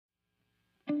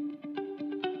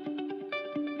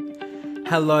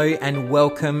Hello and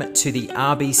welcome to the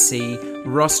RBC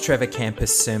Ross Trevor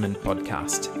Campus Sermon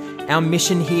Podcast. Our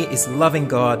mission here is loving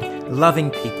God, loving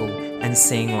people, and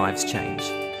seeing lives change.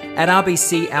 At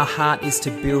RBC, our heart is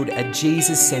to build a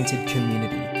Jesus-centered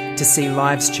community to see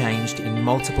lives changed in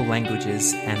multiple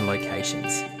languages and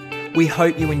locations. We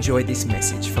hope you enjoyed this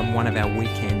message from one of our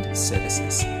weekend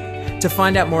services. To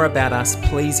find out more about us,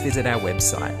 please visit our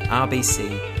website,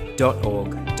 rbc.org.au.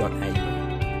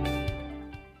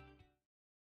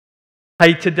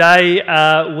 Hey, today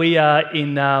we are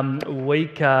in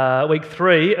week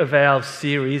 3 of our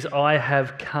series, I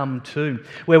Have Come To,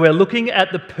 where we're looking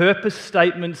at the purpose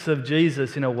statements of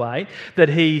Jesus in a way that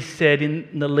he said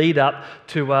in the lead up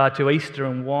to Easter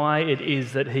and why it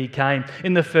is that he came.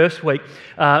 In the first week,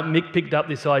 Mick picked up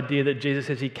this idea that Jesus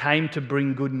says he came to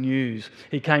bring good news.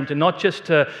 He came to not just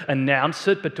to announce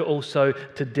it, but to also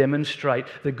to demonstrate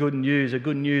the good news, a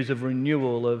good news of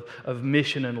renewal, of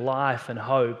mission and life and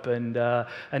hope.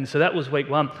 And so that was week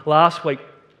 1. Last week,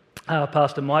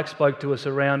 Pastor Mike spoke to us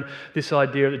around this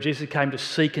idea that Jesus came to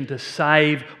seek and to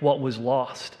save what was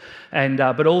lost.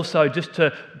 But also just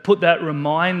to put that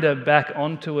reminder back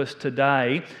onto us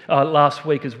today, last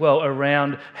week as well,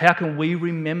 around how can we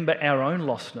remember our own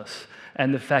lostness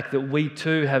and the fact that we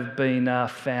too have been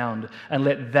found, and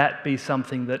let that be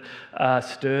something that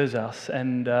stirs us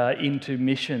and into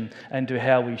mission and to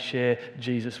how we share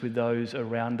Jesus with those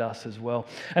around us as well.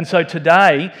 And so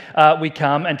today we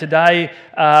come, and today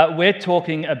we're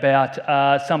talking about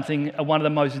one of the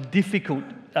most difficult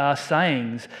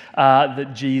sayings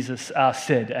that Jesus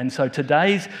said. And so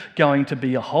today's going to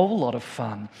be a whole lot of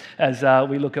fun as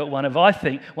we look at one of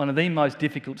the most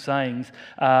difficult sayings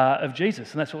of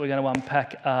Jesus. And that's what we're going to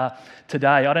unpack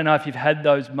today. I don't know if you've had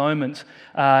those moments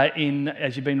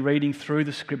as you've been reading through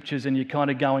the scriptures and you're kind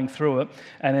of going through it,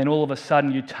 and then all of a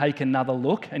sudden you take another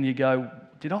look and you go,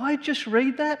 did I just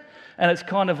read that? And it's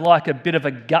kind of like a bit of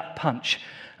a gut punch.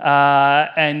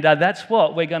 That's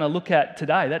what we're going to look at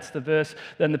today. That's the verse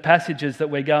and the passages that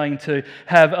we're going to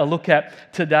have a look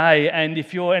at today. And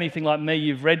if you're anything like me,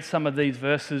 you've read some of these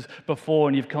verses before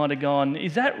and you've kind of gone,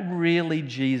 is that really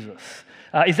Jesus?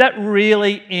 Is that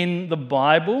really in the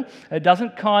Bible? It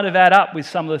doesn't kind of add up with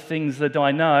some of the things that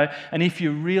I know. And if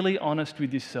you're really honest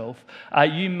with yourself,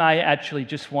 you may actually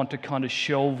just want to kind of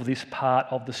shelve this part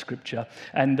of the scripture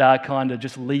and kind of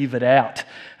just leave it out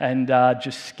and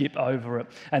just skip over it.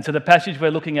 And so the passage we're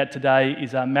looking at today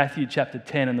is Matthew chapter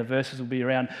 10, and the verses will be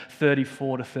around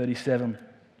 34 to 37.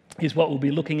 Is what we'll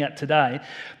be looking at today.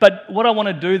 But what I want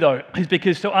to do, though, is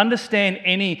because to understand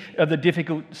any of the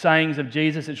difficult sayings of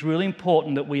Jesus, it's really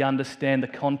important that we understand the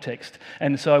context.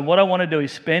 And so what I want to do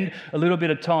is spend a little bit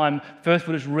of time, first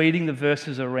we're just reading the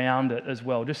verses around it as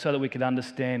well, just so that we can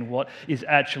understand what is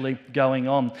actually going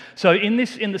on. So in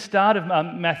the start of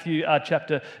Matthew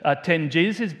chapter 10,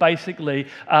 Jesus is basically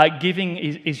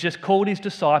he's just called his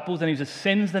disciples and he just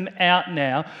sends them out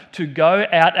now to go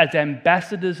out as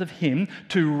ambassadors of him,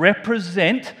 to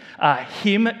represent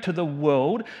him to the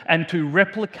world and to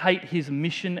replicate his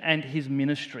mission and his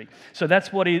ministry. So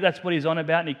that's what he's on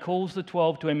about, and he calls the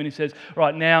 12 to him and he says,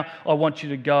 right now I want you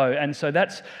to go. And so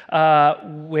that's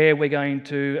where we're going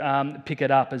to pick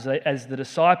it up as the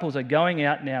disciples are going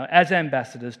out now as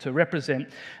ambassadors to represent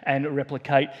and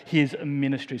replicate his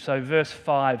ministry. So verse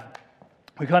 5.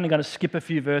 We're kind of going to skip a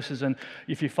few verses, and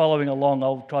if you're following along,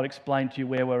 I'll try to explain to you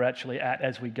where we're actually at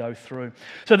as we go through.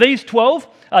 So these 12,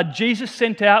 Jesus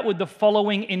sent out with the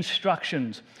following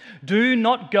instructions. Do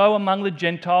not go among the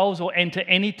Gentiles or enter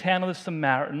any town of the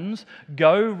Samaritans.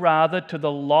 Go rather to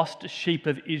the lost sheep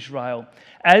of Israel.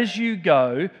 As you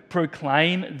go,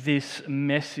 proclaim this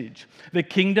message. The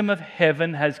kingdom of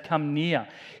heaven has come near.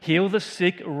 Heal the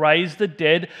sick, raise the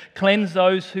dead, cleanse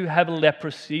those who have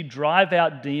leprosy, drive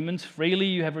out demons. Freely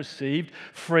you have received,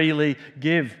 freely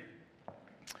give.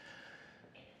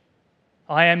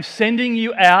 I am sending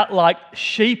you out like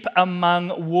sheep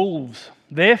among wolves.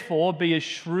 Therefore, be as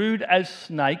shrewd as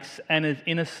snakes and as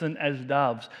innocent as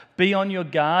doves. Be on your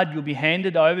guard. You'll be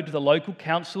handed over to the local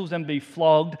councils and be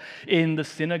flogged in the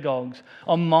synagogues.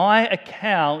 On my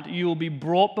account, you will be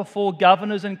brought before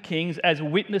governors and kings as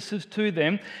witnesses to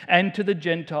them and to the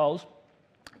Gentiles.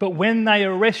 But when they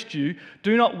arrest you,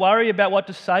 do not worry about what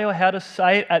to say or how to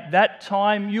say it. At that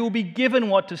time, you will be given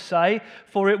what to say,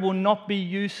 for it will not be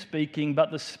you speaking,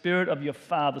 but the Spirit of your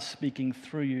Father speaking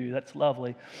through you. That's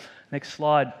lovely. Next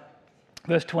slide.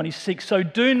 Verse 26. So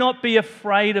do not be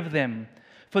afraid of them,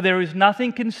 for there is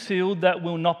nothing concealed that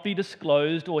will not be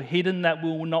disclosed or hidden that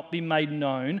will not be made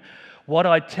known. What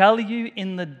I tell you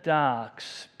in the dark,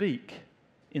 speak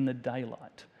in the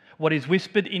daylight. What is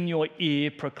whispered in your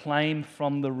ear, proclaim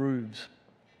from the roofs.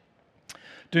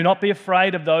 Do not be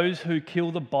afraid of those who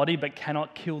kill the body but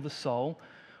cannot kill the soul.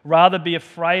 Rather be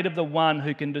afraid of the one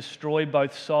who can destroy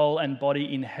both soul and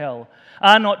body in hell.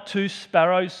 Are not 2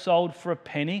 sparrows sold for a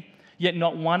penny? Yet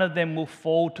not one of them will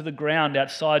fall to the ground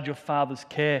outside your Father's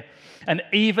care. And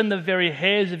even the very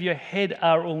hairs of your head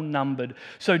are all numbered.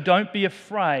 So don't be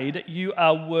afraid, you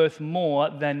are worth more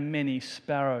than many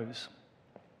sparrows.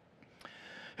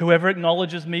 Whoever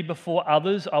acknowledges me before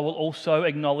others, I will also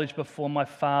acknowledge before my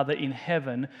Father in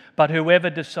heaven. But whoever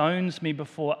disowns me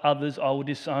before others, I will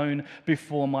disown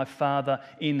before my Father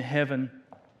in heaven.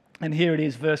 And here it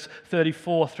is, verse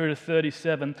 34 through to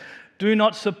 37. Do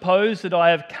not suppose that I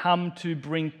have come to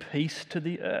bring peace to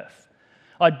the earth.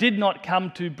 I did not come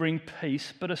to bring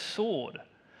peace, but a sword.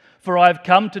 For I have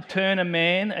come to turn a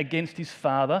man against his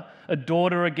father, a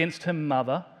daughter against her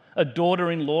mother, a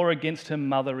daughter-in-law against her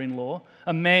mother-in-law.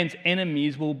 A man's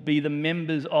enemies will be the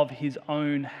members of his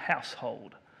own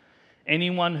household.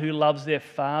 Anyone who loves their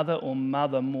father or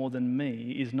mother more than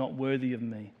me is not worthy of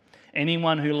me.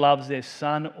 Anyone who loves their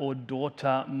son or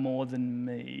daughter more than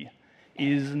me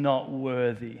is not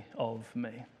worthy of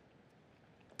me.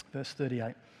 Verse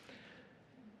 38.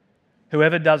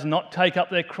 Whoever does not take up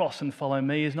their cross and follow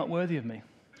me is not worthy of me.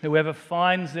 Whoever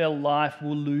finds their life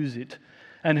will lose it,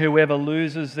 and whoever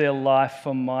loses their life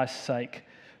for my sake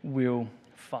will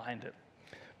find it.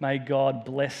 May God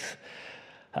bless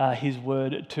his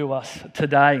word to us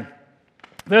today.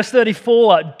 Verse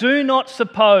 34, do not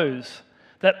suppose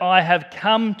that I have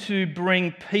come to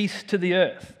bring peace to the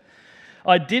earth.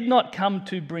 I did not come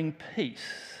to bring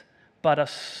peace, but a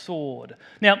sword.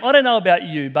 Now, I don't know about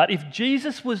you, but if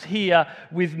Jesus was here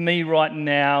with me right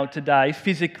now today,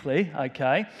 physically,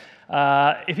 okay,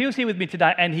 if he was here with me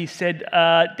today and he said,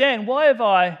 Dan, why have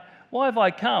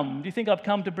I come? Do you think I've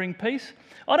come to bring peace?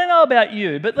 I don't know about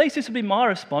you, but at least this would be my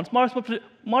response. My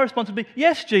response would be,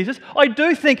 yes, Jesus, I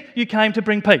do think you came to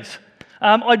bring peace.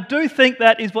 I do think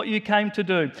that is what you came to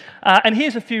do. And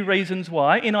here's a few reasons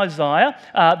why. In Isaiah,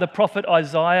 the prophet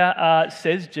Isaiah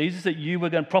says, Jesus, that you were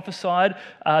going to prophesy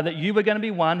that you were going to be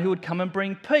one who would come and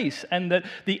bring peace, and that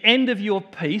the end of your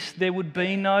peace, there would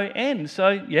be no end. So,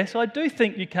 yes, I do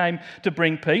think you came to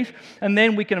bring peace. And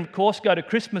then we can, of course, go to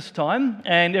Christmas time,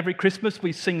 and every Christmas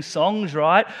we sing songs,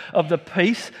 right, of the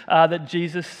peace that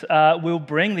Jesus will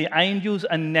bring. The angels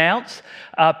announce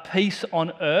peace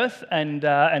on earth and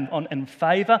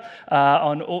favour,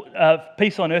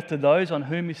 peace on earth to those on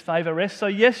whom his favour rests. So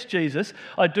yes, Jesus,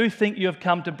 I do think you have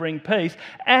come to bring peace.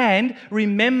 And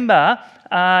remember,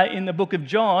 in the book of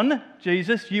John,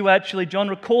 John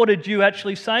recorded you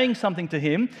actually saying something to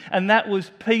him, and that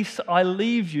was, peace I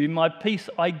leave you, my peace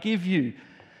I give you.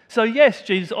 So yes,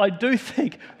 Jesus, I do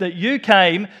think that you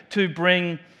came to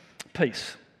bring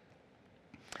peace.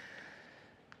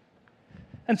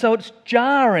 And so it's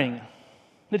jarring.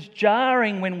 It's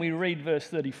jarring when we read verse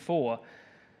 34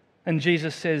 and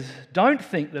Jesus says, don't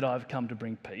think that I've come to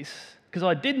bring peace, because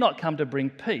I did not come to bring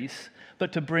peace,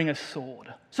 but to bring a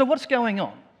sword. So what's going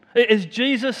on? Is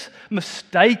Jesus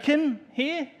mistaken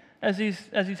here as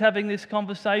he's having this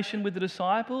conversation with the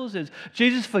disciples? Has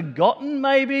Jesus forgotten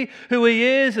maybe who he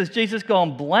is? Has Jesus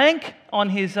gone blank on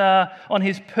his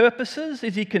purposes?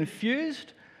 Is he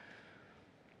confused?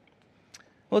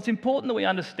 Well, it's important that we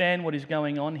understand what is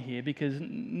going on here, because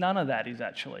none of that is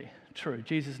actually true.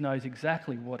 Jesus knows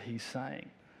exactly what he's saying.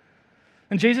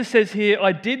 And Jesus says here,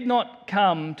 I did not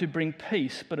come to bring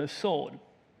peace, but a sword.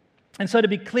 And so to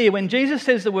be clear, when Jesus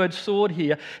says the word sword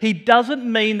here, he doesn't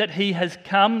mean that he has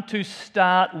come to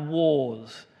start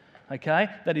wars. Okay?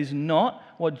 That is not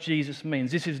what Jesus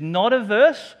means. This is not a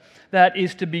verse that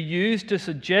is to be used to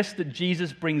suggest that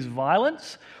Jesus brings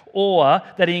violence or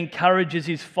that he encourages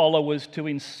his followers to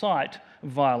incite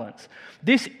violence.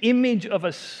 This image of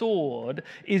a sword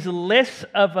is less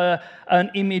of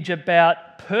an image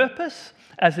about purpose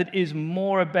as it is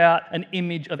more about an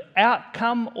image of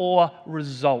outcome or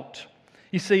result.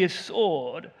 You see, a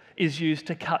sword is used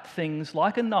to cut things,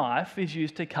 like a knife is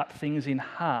used to cut things in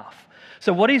half.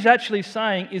 So what he's actually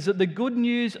saying is that the good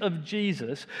news of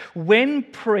Jesus, when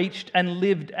preached and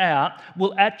lived out,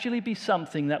 will actually be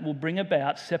something that will bring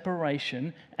about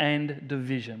separation and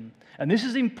division. And this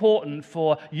is important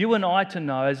for you and I to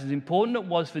know, as important it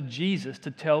was for Jesus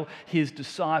to tell his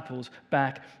disciples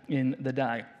back in the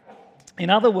day. In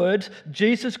other words,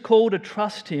 Jesus' call to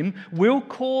trust him will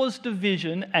cause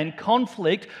division and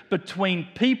conflict between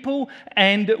people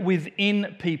and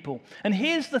within people. And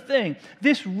here's the thing,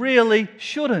 this really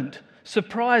shouldn't.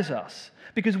 surprise us.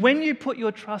 Because when you put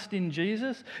your trust in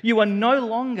Jesus, you are no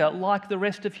longer like the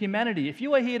rest of humanity. If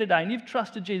you are here today and you've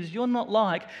trusted Jesus, you're not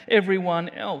like everyone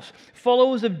else.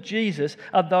 Followers of Jesus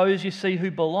are those you see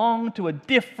who belong to a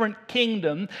different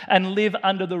kingdom and live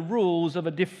under the rules of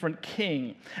a different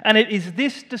king. And it is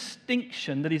this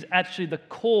distinction that is actually the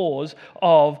cause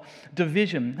of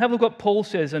division. Have a look what Paul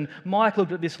says, and Mike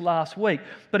looked at this last week,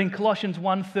 but in Colossians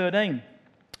 1:13,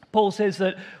 Paul says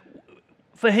that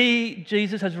for he,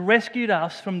 Jesus, has rescued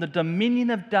us from the dominion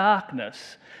of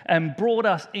darkness and brought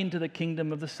us into the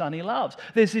kingdom of the Son he loves.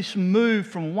 There's this move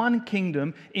from one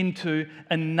kingdom into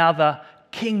another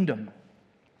kingdom.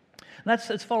 And that's,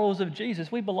 as followers of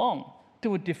Jesus, we belong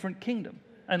to a different kingdom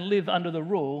and live under the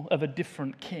rule of a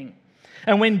different king.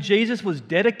 And when Jesus was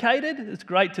dedicated, it's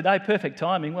great today, perfect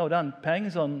timing, well done,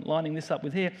 Pangs, on lining this up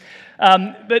with here.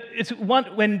 But it's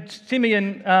when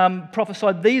Simeon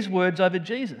prophesied these words over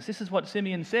Jesus. This is what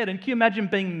Simeon said. And can you imagine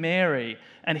being Mary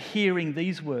and hearing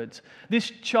these words?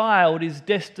 This child is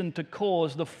destined to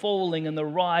cause the falling and the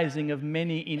rising of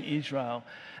many in Israel,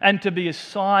 and to be a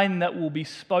sign that will be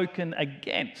spoken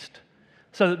against,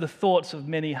 so that the thoughts of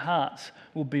many hearts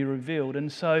will be revealed. And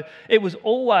so it was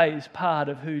always part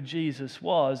of who Jesus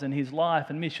was and his life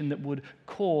and mission that would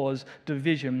cause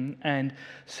division and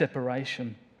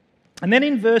separation. And then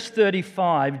in verse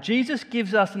 35, Jesus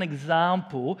gives us an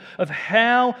example of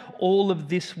how all of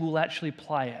this will actually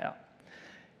play out.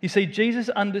 You see, Jesus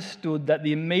understood that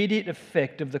the immediate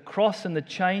effect of the cross and the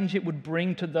change it would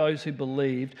bring to those who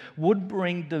believed would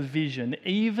bring division,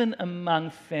 even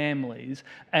among families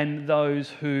and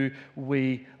those who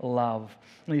we love.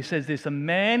 And he says this,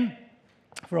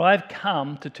 for I have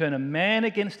come to turn a man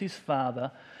against his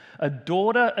father, a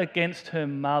daughter against her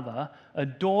mother, a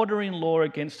daughter-in-law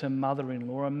against her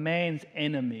mother-in-law. A man's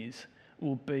enemies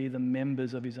will be the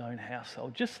members of his own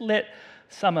household. Just let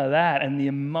some of that and the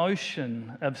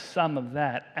emotion of some of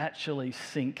that actually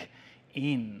sink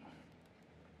in.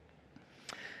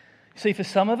 See, for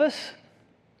some of us,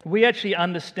 we actually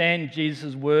understand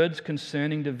Jesus' words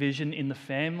concerning division in the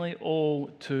family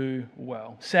all too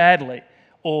well. Sadly,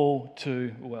 all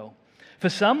too well. For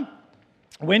some,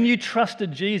 when you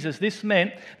trusted Jesus, this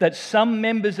meant that some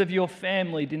members of your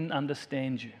family didn't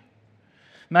understand you.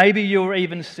 Maybe you were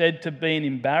even said to be an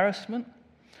embarrassment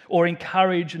or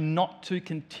encouraged not to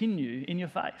continue in your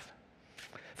faith.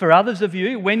 For others of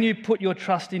you, when you put your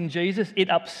trust in Jesus, it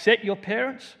upset your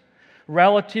parents,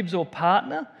 relatives, or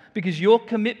partner because your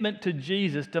commitment to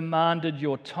Jesus demanded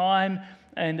your time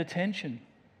and attention.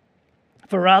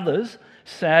 For others,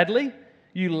 sadly,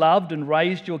 you loved and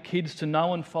raised your kids to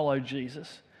know and follow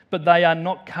Jesus, but they are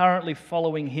not currently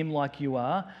following him like you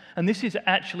are, and this is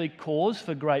actually cause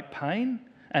for great pain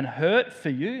and hurt for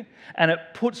you, and it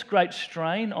puts great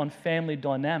strain on family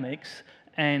dynamics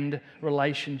and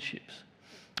relationships.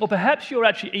 Or perhaps you're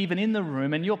actually even in the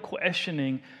room and you're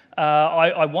questioning,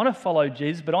 I want to follow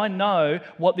Jesus, but I know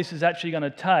what this is actually going to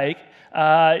take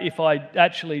if I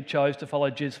actually chose to follow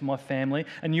Jesus for my family.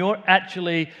 And you're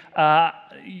actually,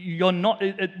 you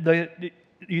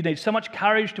need so much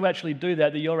courage to actually do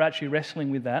that you're actually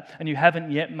wrestling with that, and you haven't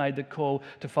yet made the call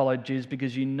to follow Jesus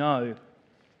because you know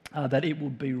that it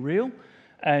would be real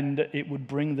and it would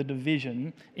bring the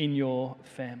division in your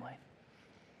family.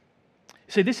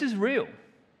 See, this is real.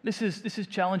 This is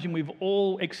challenging. We've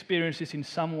all experienced this in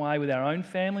some way with our own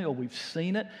family, or we've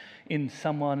seen it in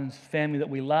someone's family that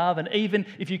we love. And even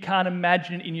if you can't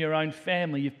imagine it in your own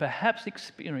family, you've perhaps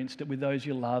experienced it with those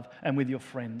you love and with your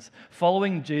friends.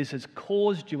 Following Jesus has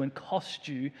caused you and cost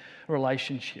you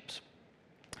relationships.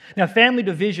 Now, family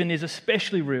division is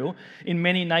especially real in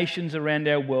many nations around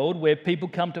our world where people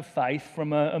come to faith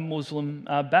from a Muslim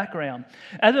background.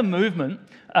 As a movement,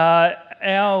 our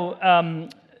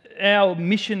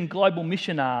global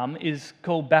mission arm is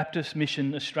called Baptist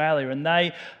Mission Australia, and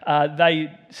they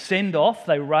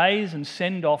raise and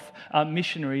send off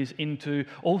missionaries into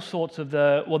all sorts of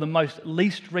the most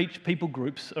least reached people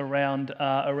groups around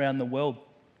the world.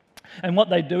 And what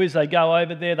they do is they go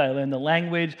over there, they learn the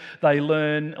language, they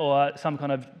learn some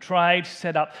kind of trade,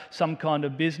 set up some kind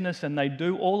of business, and they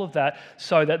do all of that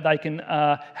so that they can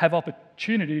have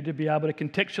opportunity to be able to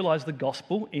contextualize the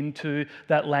gospel into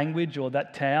that language or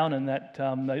that town and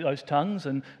those tongues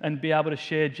and be able to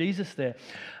share Jesus there.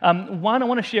 I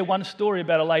want to share one story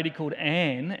about a lady called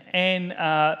Anne. Anne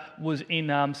was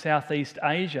in Southeast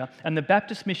Asia, and the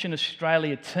Baptist Mission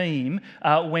Australia team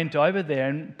went over there,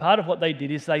 and part of what they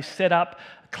did is they set up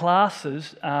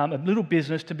classes, a little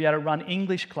business to be able to run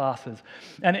English classes.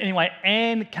 And anyway,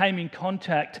 Anne came in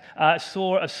contact,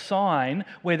 saw a sign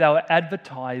where they were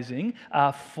advertising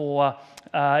for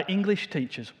English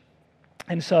teachers.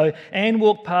 And so Anne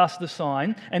walked past the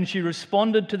sign and she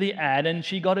responded to the ad, and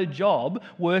she got a job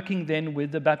working then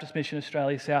with the Baptist Mission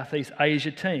Australia Southeast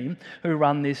Asia team who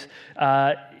run this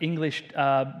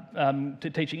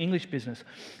teaching English business.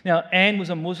 Now, Anne was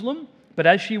a Muslim, but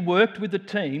as she worked with the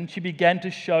team, she began to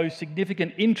show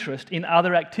significant interest in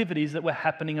other activities that were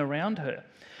happening around her.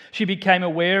 She became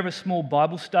aware of a small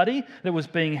Bible study that was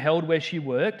being held where she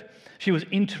worked. She was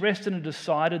interested and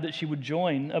decided that she would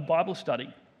join a Bible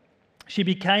study. She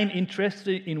became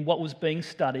interested in what was being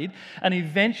studied, and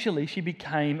eventually she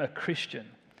became a Christian.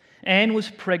 Anne was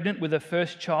pregnant with her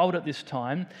first child at this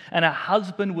time, and her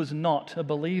husband was not a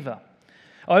believer.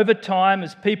 Over time,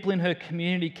 as people in her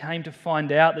community came to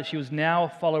find out that she was now a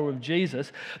follower of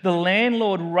Jesus, the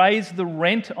landlord raised the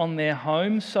rent on their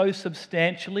home so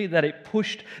substantially that it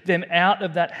pushed them out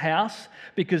of that house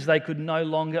because they could no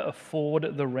longer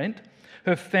afford the rent.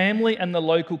 Her family and the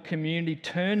local community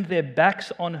turned their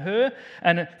backs on her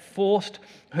and forced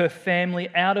her family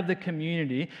out of the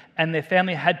community, and their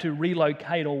family had to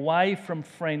relocate away from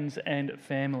friends and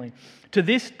family. To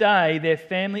this day, their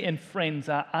family and friends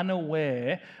are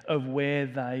unaware of where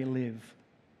they live.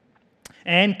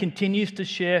 Anne continues to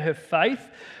share her faith,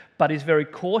 but is very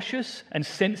cautious and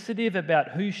sensitive about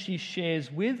who she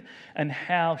shares with and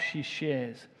how she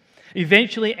shares.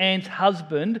 Eventually, Anne's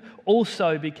husband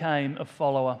also became a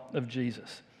follower of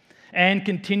Jesus. Anne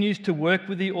continues to work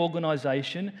with the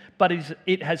organisation, but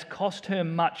it has cost her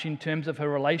much in terms of her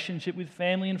relationship with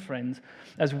family and friends,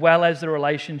 as well as the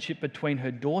relationship between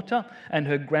her daughter and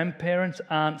her grandparents,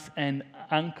 aunts and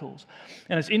uncles.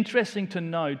 And it's interesting to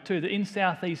note too that in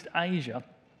Southeast Asia,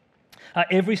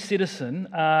 every citizen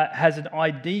has an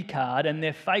ID card, and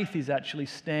their faith is actually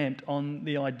stamped on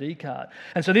the ID card.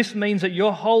 And so this means that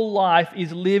your whole life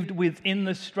is lived within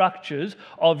the structures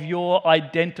of your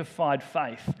identified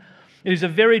faith. It is a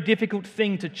very difficult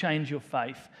thing to change your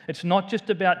faith. It's not just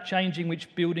about changing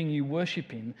which building you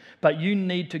worship in, but you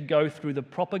need to go through the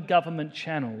proper government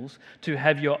channels to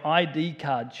have your ID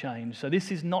card changed. So this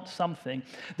is not something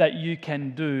that you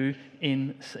can do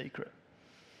in secret.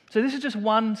 So this is just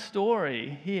one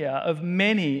story here of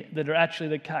many that are actually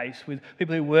the case with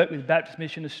people who work with Baptist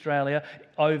Mission Australia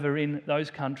over in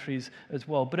those countries as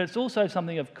well. But it's also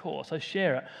something, of course, I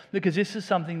share it because this is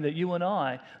something that you and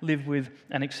I live with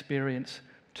and experience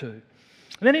too.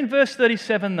 And then in verse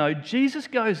 37 though, Jesus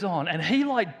goes on and he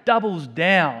doubles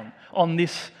down on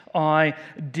this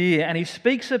idea, and he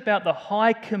speaks about the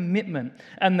high commitment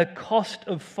and the cost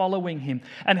of following him.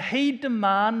 And he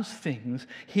demands things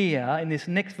here in this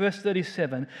next verse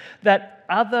 37 that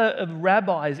other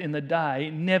rabbis in the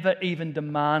day never even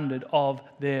demanded of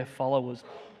their followers.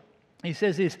 He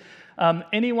says this,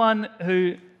 anyone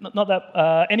who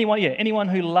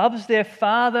loves their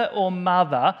father or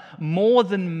mother more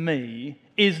than me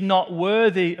is not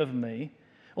worthy of me.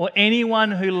 Or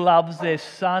anyone who loves their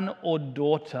son or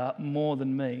daughter more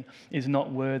than me is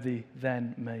not worthy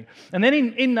than me. And then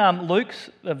in Luke's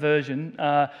version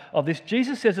of this,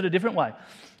 Jesus says it a different way.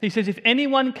 He says, if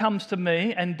anyone comes to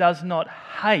me and does not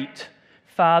hate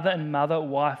father and mother,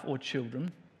 wife or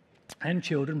children,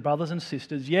 brothers and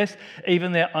sisters, yes,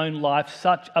 even their own life,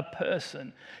 such a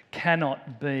person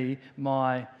cannot be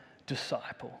my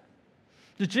disciple.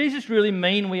 Does Jesus really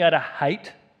mean we are to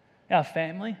hate our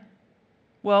family?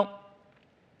 Well,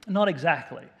 not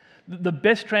exactly. The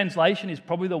best translation is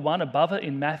probably the one above it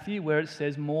in Matthew where it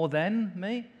says more than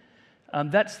me.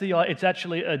 It's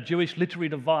actually a Jewish literary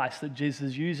device that Jesus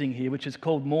is using here, which is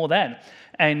called more than.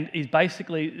 And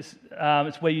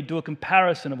it's where you do a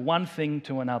comparison of one thing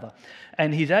to another.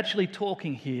 And he's actually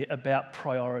talking here about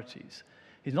priorities.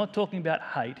 He's not talking about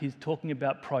hate, he's talking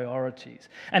about priorities.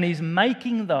 And he's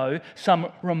making, though, some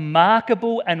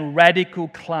remarkable and radical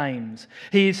claims.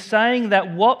 He is saying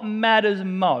that what matters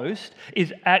most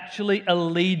is actually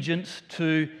allegiance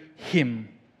to him.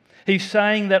 He's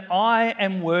saying that I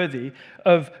am worthy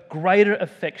of greater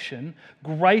affection,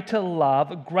 greater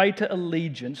love, greater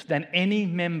allegiance than any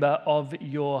member of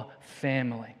your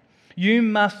family. You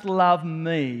must love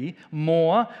me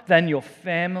more than your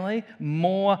family,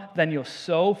 more than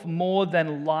yourself, more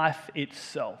than life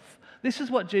itself. This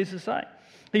is what Jesus is saying.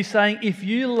 He's saying, if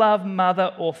you love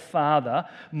mother or father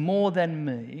more than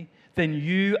me, then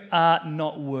you are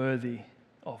not worthy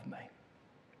of me.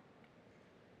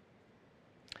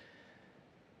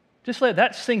 Just let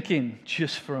that sink in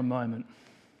just for a moment.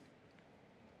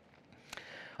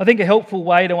 I think a helpful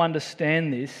way to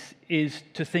understand this is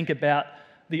to think about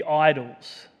the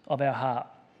idols of our heart.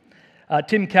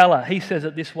 Tim Keller, he says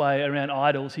it this way around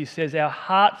idols. He says, our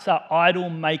hearts are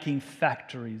idol-making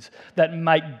factories that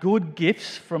make good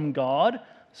gifts from God,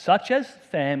 such as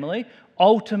family,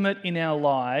 ultimate in our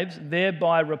lives,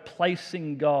 thereby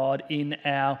replacing God in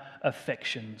our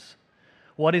affections.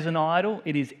 What is an idol?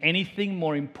 It is anything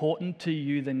more important to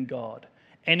you than God.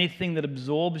 Anything that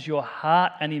absorbs your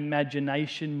heart and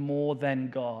imagination more than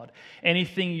God.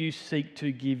 Anything you seek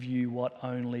to give you what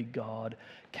only God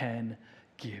can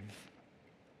give.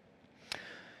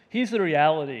 Here's the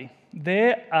reality.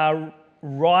 There are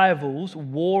rivals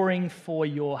warring for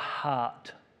your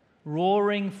heart,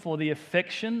 roaring for the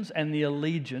affections and the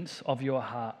allegiance of your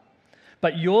heart.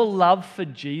 But your love for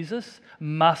Jesus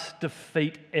must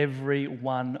defeat every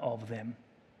one of them.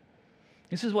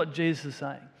 This is what Jesus is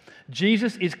saying.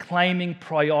 Jesus is claiming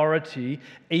priority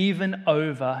even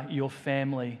over your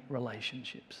family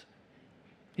relationships.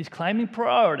 He's claiming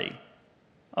priority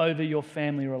over your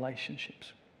family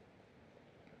relationships.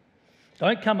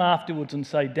 Don't come afterwards and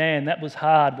say, Dan, that was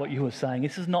hard what you were saying.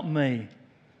 This is not me.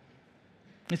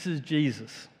 This is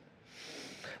Jesus.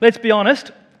 Let's be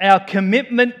honest, our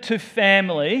commitment to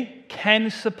family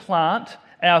can supplant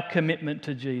our commitment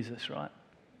to Jesus, right?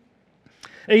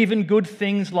 Even good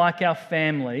things like our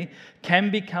family can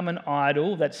become an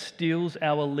idol that steals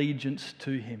our allegiance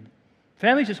to Him.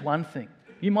 Family is just one thing.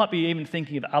 You might be even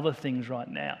thinking of other things right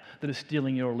now that are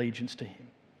stealing your allegiance to Him.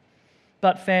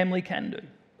 But family can do.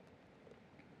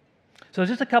 So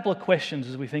just a couple of questions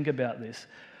as we think about this.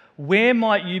 Where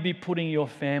might you be putting your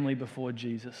family before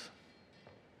Jesus?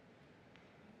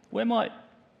 Where might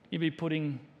you be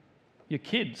putting your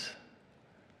kids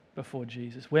before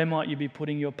Jesus? Where might you be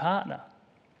putting your partner?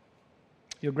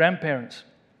 Your grandparents?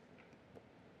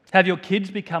 Have your kids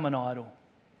become an idol?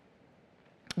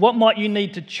 What might you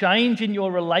need to change in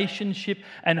your relationship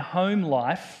and home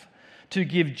life to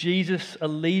give Jesus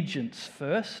allegiance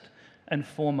first and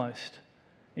foremost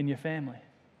in your family?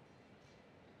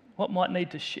 What might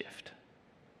need to shift?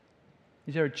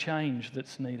 Is there a change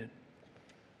that's needed?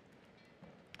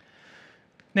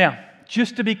 Now,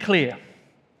 just to be clear,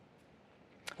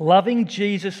 loving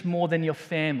Jesus more than your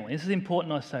family, this is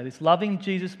important I say this, loving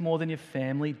Jesus more than your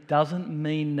family doesn't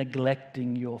mean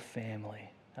neglecting your family,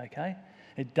 okay?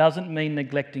 It doesn't mean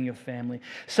neglecting your family.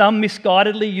 Some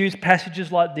misguidedly use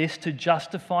passages like this to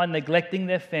justify neglecting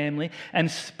their family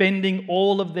and spending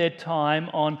all of their time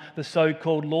on the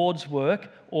so-called Lord's work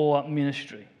or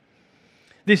ministry.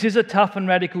 This is a tough and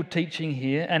radical teaching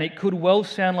here, and it could well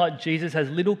sound like Jesus has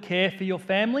little care for your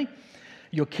family,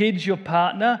 your kids, your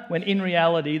partner, when in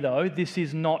reality, though, this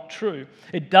is not true.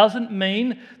 It doesn't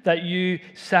mean that you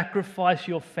sacrifice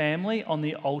your family on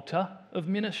the altar of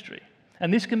ministry.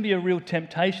 And this can be a real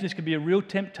temptation. This can be a real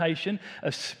temptation,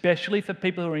 especially for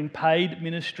people who are in paid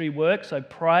ministry work. So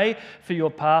pray for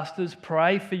your pastors,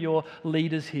 pray for your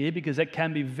leaders here, because it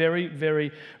can be very,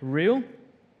 very real.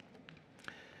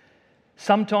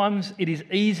 Sometimes it is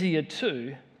easier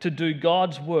to do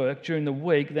God's work during the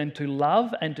week than to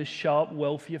love and to show up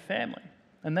well for your family.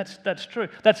 And that's true.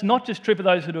 That's not just true for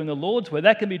those who are doing the Lord's work.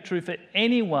 That can be true for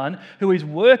anyone who is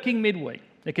working midweek.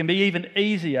 It can be even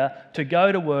easier to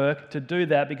go to work to do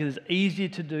that, because it's easier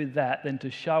to do that than to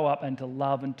show up and to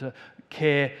love and to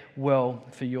care well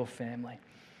for your family.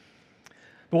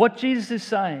 But what Jesus is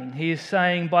saying, He is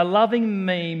saying, by loving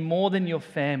me more than your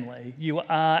family, you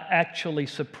are actually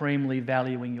supremely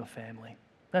valuing your family.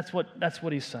 That's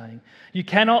what He's saying. You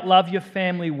cannot love your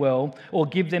family well or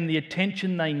give them the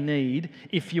attention they need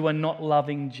if you are not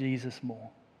loving Jesus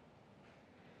more.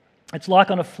 It's like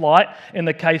on a flight, in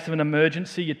the case of an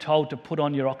emergency, you're told to put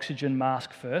on your oxygen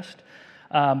mask first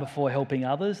before helping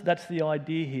others. That's the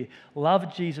idea here.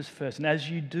 Love Jesus first. And as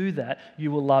you do that, you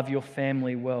will love your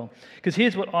family well. Because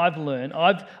here's what I've learned.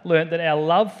 I've learned that our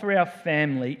love for our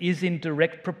family is in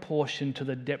direct proportion to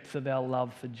the depth of our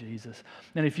love for Jesus.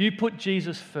 And if you put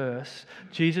Jesus first,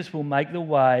 Jesus will make the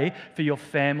way for your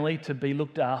family to be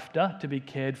looked after, to be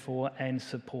cared for and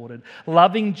supported.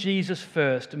 Loving Jesus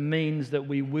first means that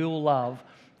we will love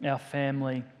our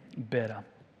family better.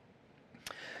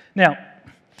 Now,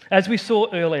 as we saw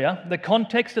earlier, the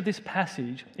context of this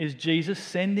passage is Jesus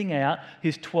sending out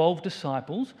His 12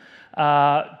 disciples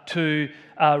to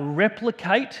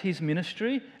replicate His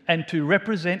ministry and to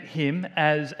represent Him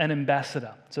as an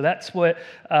ambassador. So that's what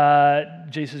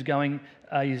Jesus is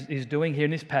doing here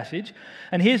in this passage.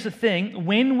 And here's the thing,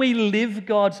 when we live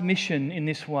God's mission in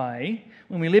this way,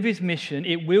 when we live His mission,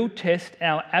 it will test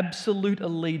our absolute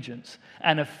allegiance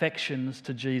and affections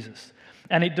to Jesus.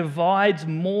 And it divides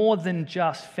more than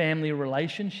just family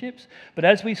relationships. But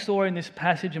as we saw in this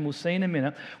passage, and we'll see in a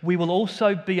minute, we will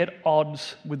also be at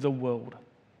odds with the world.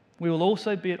 we will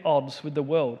also be at odds with the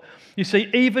world. You see,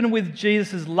 even with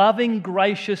Jesus' loving,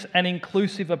 gracious, and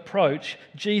inclusive approach,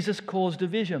 Jesus caused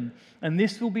division. And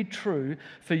this will be true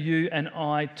for you and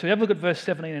I too. Have a look at verse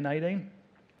 17 and 18.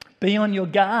 Be on your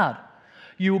guard.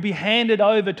 You will be handed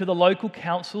over to the local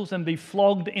councils and be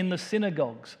flogged in the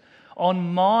synagogues.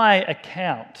 On my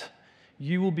account,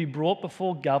 you will be brought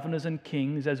before governors and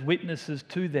kings as witnesses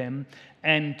to them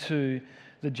and to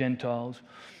the Gentiles.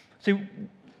 See,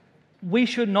 we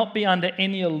should not be under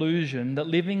any illusion that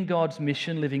living God's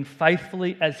mission, living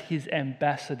faithfully as His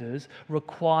ambassadors,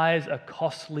 requires a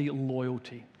costly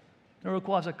loyalty. It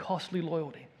requires a costly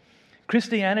loyalty.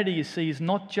 Christianity, you see, is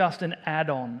not just an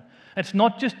add-on. It's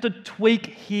not just a tweak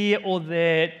here or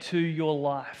there to your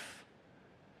life.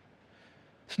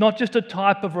 It's not just a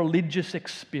type of religious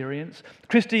experience.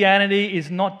 Christianity is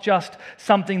not just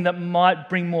something that might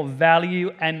bring more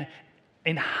value and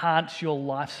enhance your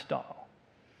lifestyle.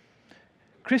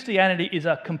 Christianity is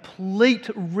a complete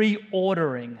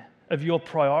reordering of your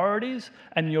priorities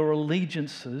and your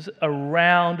allegiances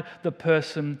around the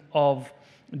person of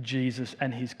Jesus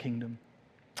and His kingdom.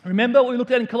 Remember what we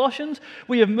looked at in Colossians?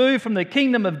 We have moved from the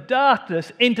kingdom of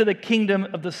darkness into the kingdom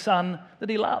of the Son that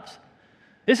He loves.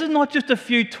 This is not just a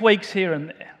few tweaks here and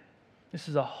there. This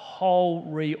is a whole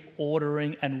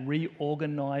reordering and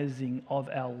reorganizing of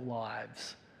our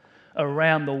lives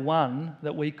around the one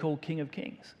that we call King of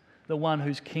Kings, the one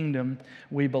whose kingdom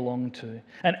we belong to.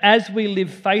 And as we live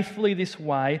faithfully this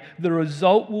way, the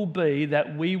result will be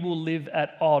that we will live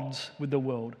at odds with the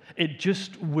world. It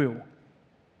just will.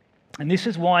 And this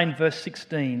is why in verse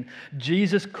 16,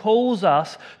 Jesus calls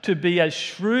us to be as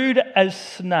shrewd as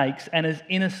snakes and as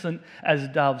innocent as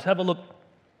doves. Have a look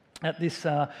at this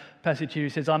passage here. He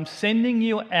says, I'm sending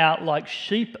you out like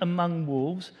sheep among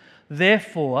wolves,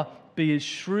 therefore be as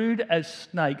shrewd as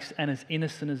snakes and as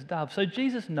innocent as doves. So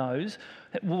Jesus knows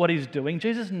what He's doing.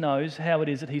 Jesus knows how it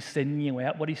is that He's sending you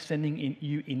out, what He's sending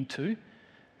you into.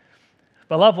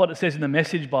 But I love what it says in the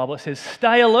Message Bible. It says,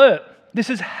 stay alert. This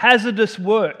is hazardous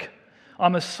work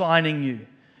I'm assigning you.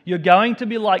 You're going to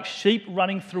be like sheep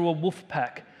running through a wolf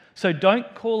pack. So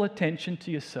don't call attention to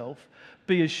yourself.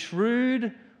 Be as shrewd,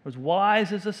 or as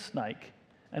wise as a snake,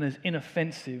 and as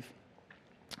inoffensive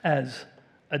as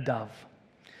a dove.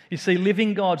 You see,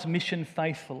 living God's mission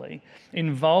faithfully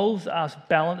involves us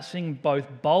balancing both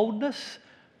boldness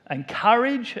and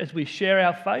courage as we share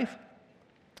our faith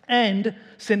and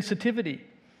sensitivity.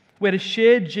 We're to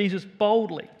share Jesus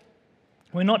boldly.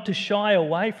 We're not to shy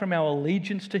away from our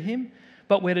allegiance to Him,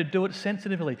 but we're to do it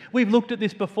sensitively. We've looked at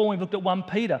this before. We've looked at 1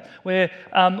 Peter, where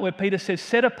Peter says,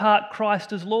 set apart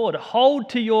Christ as Lord. Hold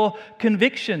to your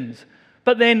convictions.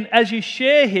 But then as you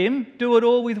share Him, do it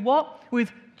all with what?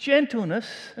 With gentleness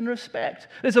and respect.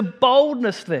 There's a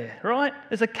boldness there, right?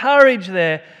 There's a courage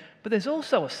there, but there's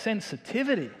also a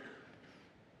sensitivity.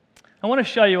 I want to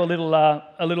show you a little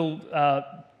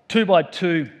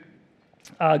 2x2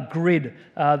 grid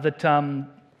that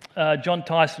John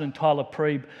Tyson and Tyler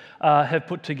Preeb have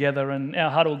put together, and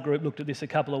our huddle group looked at this a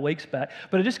couple of weeks back.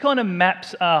 But it just kind of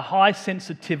maps high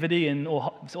sensitivity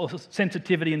or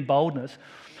sensitivity and boldness,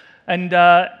 and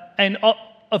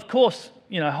of course,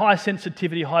 you know, high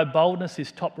sensitivity, high boldness.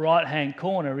 This top right-hand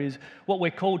corner is what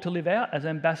we're called to live out as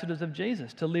ambassadors of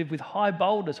Jesus, to live with high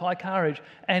boldness, high courage,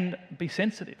 and be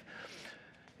sensitive.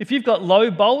 If you've got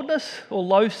low boldness or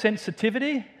low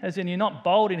sensitivity, as in you're not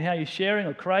bold in how you're sharing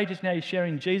or courageous in how you're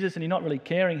sharing Jesus and you're not really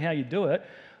caring how you do it,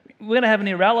 we're going to have an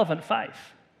irrelevant faith.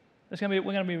 We're going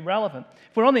to be irrelevant.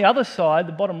 If we're on the other side,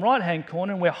 the bottom right-hand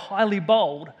corner, and we're highly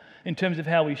bold in terms of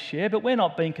how we share, but we're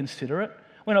not being considerate,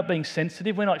 we're not being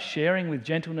sensitive, we're not sharing with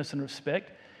gentleness and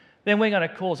respect, then we're going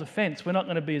to cause offence. We're not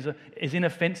going to be as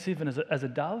inoffensive and as a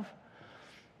dove.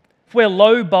 If we're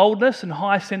low boldness and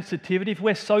high sensitivity, if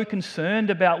we're so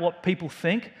concerned about what people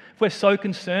think, if we're so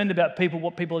concerned about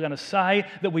what people are going to say,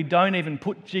 that we don't even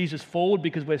put Jesus forward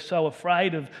because we're so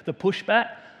afraid of the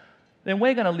pushback, then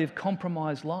we're going to live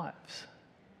compromised lives.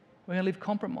 We're going to live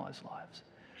compromised lives.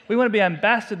 We want to be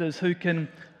ambassadors who can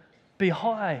be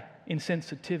high in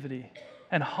sensitivity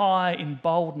and high in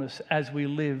boldness as we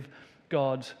live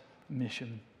God's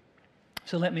mission.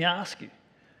 So let me ask you,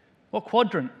 what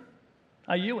quadrant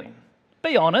are you in?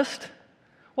 Be honest.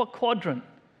 What quadrant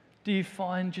do you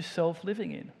find yourself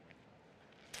living in?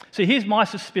 See, here's my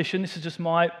suspicion. This is just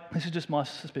my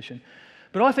suspicion.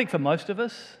 But I think for most of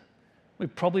us, we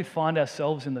probably find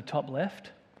ourselves in the top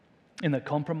left, in the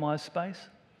compromise space,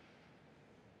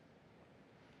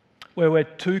 where we're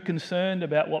too concerned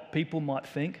about what people might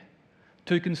think,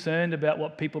 too concerned about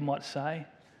what people might say.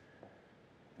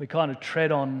 We kind of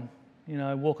tread on,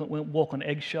 walk on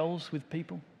eggshells with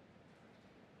people.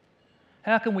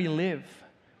 How can we live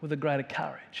with a greater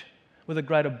courage, with a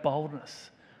greater boldness?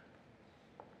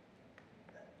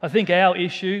 I think our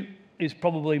issue is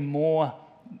probably more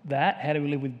that. How do we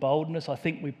live with boldness? I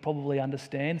think we probably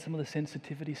understand some of the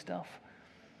sensitivity stuff.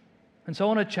 And so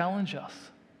I want to challenge us.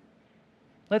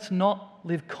 Let's not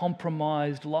live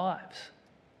compromised lives.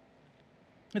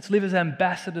 Let's live as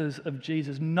ambassadors of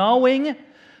Jesus, knowing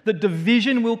that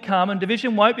division will come, and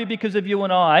division won't be because of you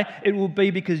and I, it will be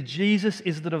because Jesus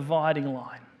is the dividing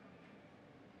line.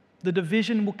 The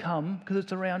division will come because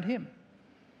it's around him.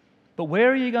 But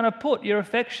where are you going to put your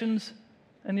affections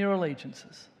and your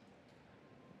allegiances?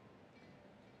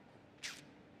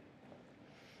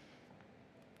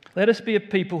 Let us be a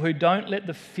people who don't let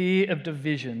the fear of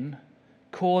division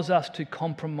cause us to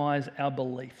compromise our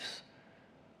beliefs.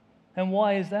 And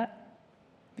why is that?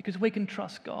 Because we can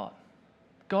trust God.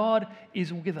 God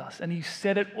is with us, and he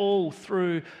said it all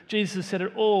through, Jesus said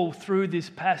it all through this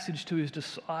passage to his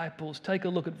disciples. Take a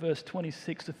look at verse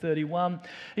 26 to 31.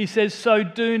 He says, "So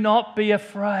do not be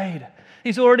afraid."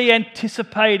 He's already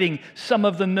anticipating some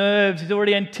of the nerves. He's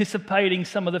already anticipating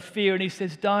some of the fear. And he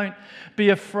says, don't be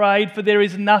afraid, for there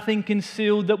is nothing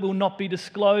concealed that will not be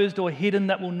disclosed, or hidden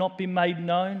that will not be made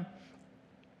known.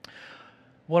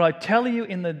 What I tell you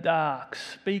in the dark,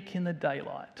 speak in the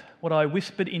daylight. What I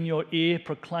whispered in your ear,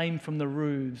 proclaim from the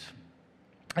roofs.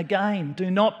 Again,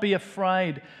 do not be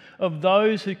afraid of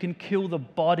those who can kill the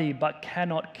body but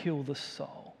cannot kill the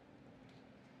soul.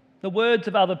 The words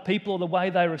of other people or the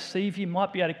way they receive you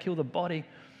might be able to kill the body,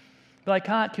 but they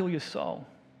can't kill your soul.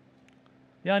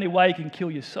 The only way you can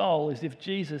kill your soul is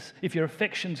if your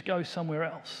affections go somewhere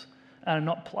else and are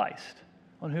not placed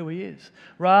on who he is.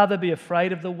 Rather be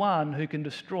afraid of the one who can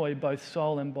destroy both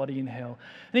soul and body in hell.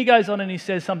 And he goes on and he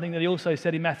says something that he also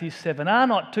said in Matthew 7. Are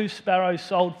not 2 sparrows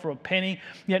sold for a penny?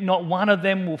 Yet not one of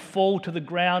them will fall to the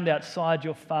ground outside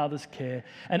your Father's care.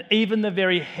 And even the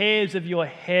very hairs of your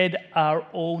head are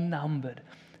all numbered.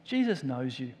 Jesus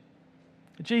knows you.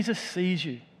 Jesus sees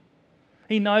you.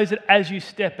 He knows that as you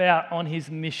step out on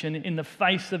his mission in the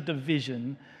face of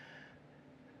division,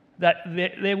 that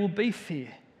there will be fear.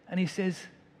 And he says,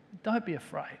 don't be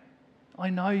afraid. I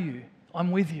know you.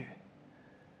 I'm with you.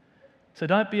 So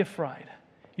don't be afraid.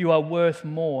 You are worth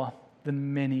more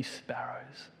than many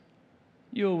sparrows.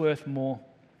 You are worth more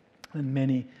than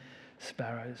many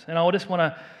sparrows. And I just want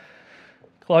to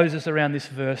close us around this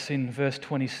verse in verse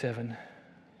 27,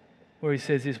 where he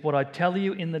says this, what I tell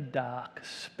you in the dark,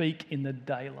 speak in the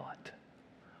daylight.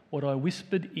 What I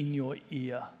whispered in your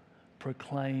ear,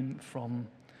 proclaim from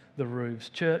the roofs.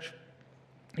 Church,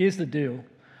 here's the deal.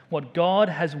 What God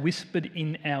has whispered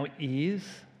in our ears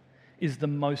is the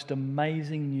most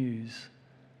amazing news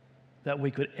that we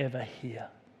could ever hear.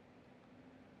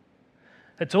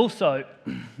 It's also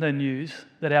the news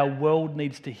that our world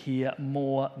needs to hear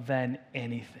more than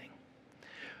anything.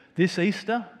 This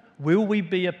Easter, will we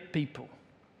be a people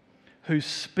who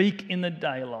speak in the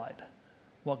daylight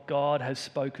what God has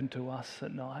spoken to us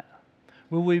at night?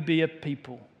 Will we be a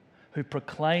people who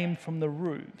proclaim from the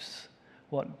roofs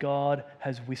what God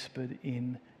has whispered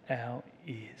in our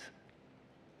ears?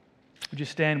 Would you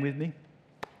stand with me?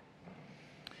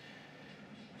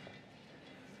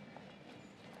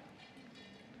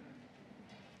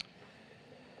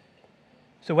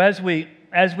 So as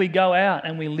we go out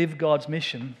and we live God's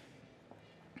mission,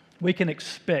 we can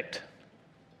expect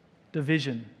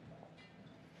division.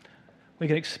 We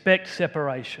can expect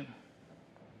separation.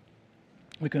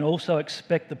 We can also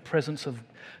expect the presence of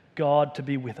God to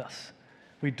be with us.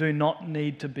 We do not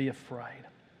need to be afraid.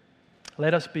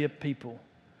 Let us be a people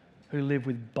who live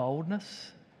with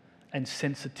boldness and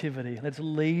sensitivity. Let's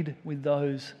lead with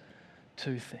those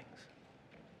two things.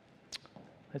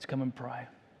 Let's come and pray.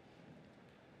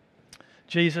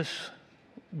 Jesus,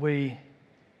 we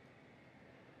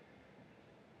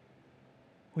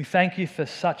thank you for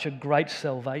such a great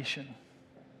salvation.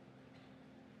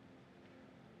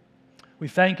 We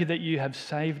thank you that you have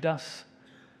saved us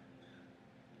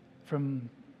from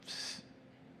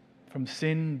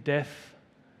sin, death,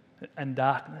 and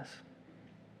darkness.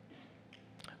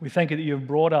 We thank you that you have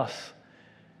brought us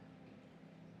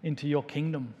into your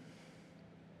kingdom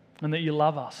and that you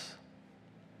love us.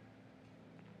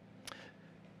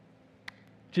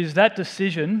 Jesus, that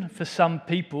decision for some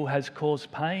people has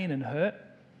caused pain and hurt.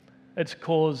 It's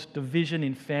caused division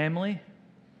in family.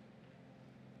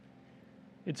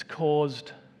 It's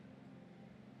caused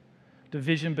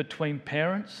division between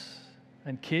parents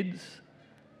and kids.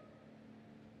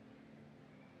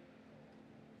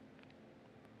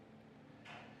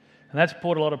 And that's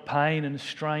brought a lot of pain and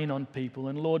strain on people.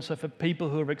 And Lord, so for people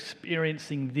who are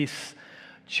experiencing this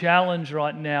challenged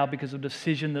right now because of a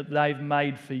decision that they've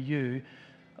made for you,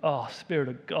 oh, Spirit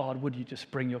of God, would you just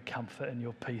bring your comfort and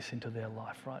your peace into their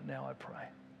life right now, I pray.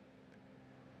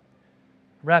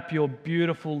 Wrap your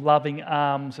beautiful, loving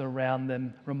arms around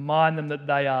them. Remind them that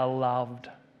they are loved.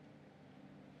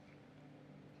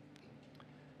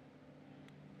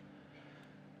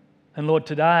 And Lord,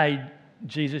 today,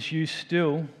 Jesus, you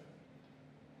still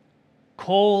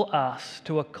call us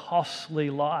to a costly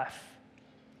life.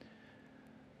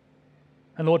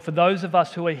 And Lord, for those of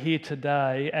us who are here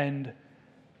today and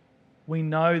we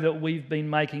know that we've been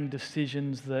making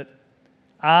decisions that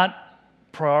aren't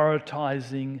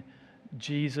prioritizing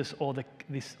Jesus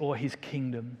or his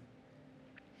kingdom,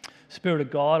 Spirit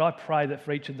of God, I pray that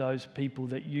for each of those people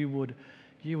that you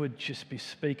would just be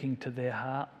speaking to their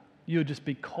heart. You would just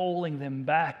be calling them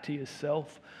back to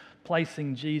yourself,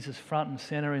 placing Jesus front and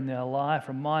center in their life,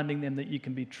 reminding them that you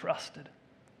can be trusted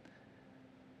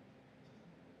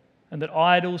and that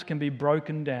idols can be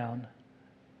broken down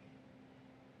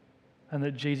and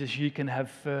that, Jesus, you can have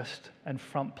first and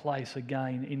front place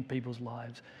again in people's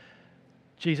lives.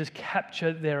 Jesus,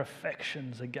 capture their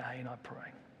affections again, I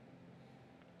pray.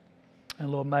 And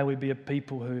Lord, may we be a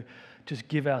people who just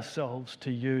give ourselves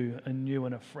to you anew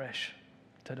and afresh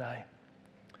today.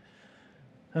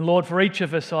 And Lord, for each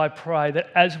of us, I pray that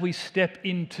as we step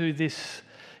into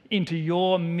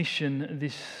your mission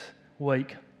this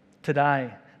week,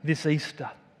 today, this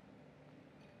Easter,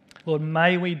 Lord,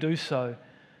 may we do so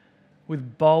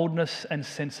with boldness and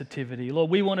sensitivity. Lord,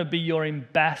 we want to be your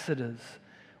ambassadors.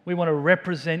 We want to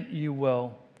represent you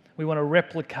well. We want to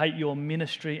replicate your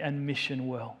ministry and mission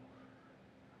well.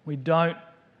 We don't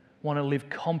want to live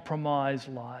compromised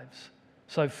lives.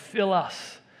 So fill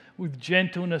us with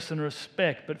gentleness and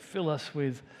respect, but fill us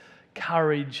with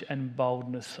courage and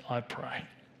boldness, I pray.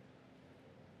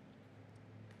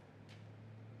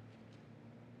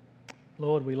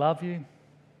 Lord, we love you.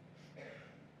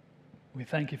 We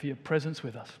thank you for your presence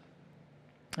with us.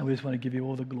 And we just want to give you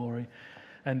all the glory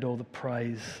and all the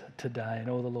praise today. And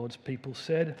all the Lord's people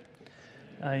said,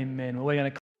 amen. Well, we're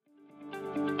going to...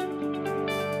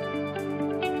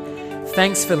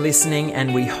 Thanks for listening,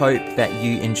 and we hope that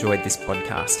you enjoyed this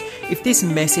podcast. If this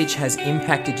message has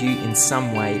impacted you in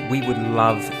some way, we would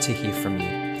love to hear from you.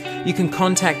 You can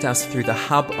contact us through the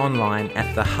Hub online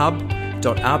at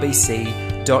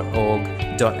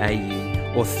thehub.rbc.org.au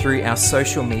or through our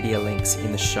social media links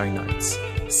in the show notes.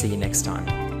 See you next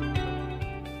time.